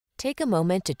Take a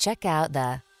moment to check out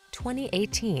the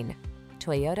 2018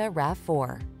 Toyota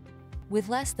RAV4. With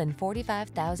less than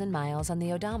 45,000 miles on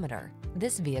the odometer,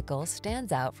 this vehicle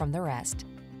stands out from the rest.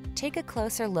 Take a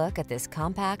closer look at this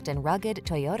compact and rugged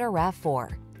Toyota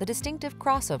RAV4, the distinctive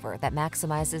crossover that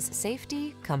maximizes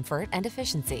safety, comfort, and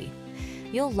efficiency.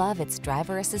 You'll love its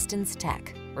driver assistance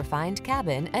tech, refined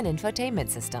cabin, and infotainment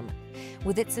system.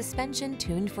 With its suspension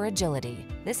tuned for agility,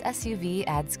 this SUV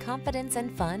adds confidence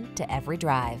and fun to every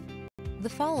drive. The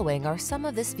following are some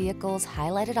of this vehicle's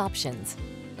highlighted options: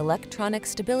 electronic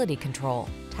stability control,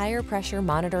 tire pressure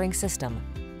monitoring system,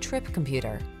 trip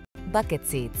computer, bucket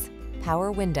seats,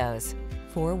 power windows,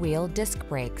 four-wheel disc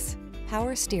brakes,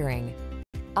 power steering.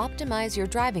 Optimize your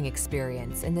driving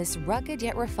experience in this rugged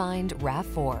yet refined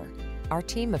RAV4. Our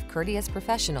team of courteous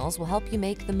professionals will help you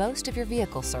make the most of your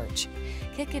vehicle search.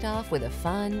 Kick it off with a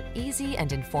fun, easy,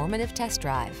 and informative test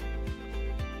drive.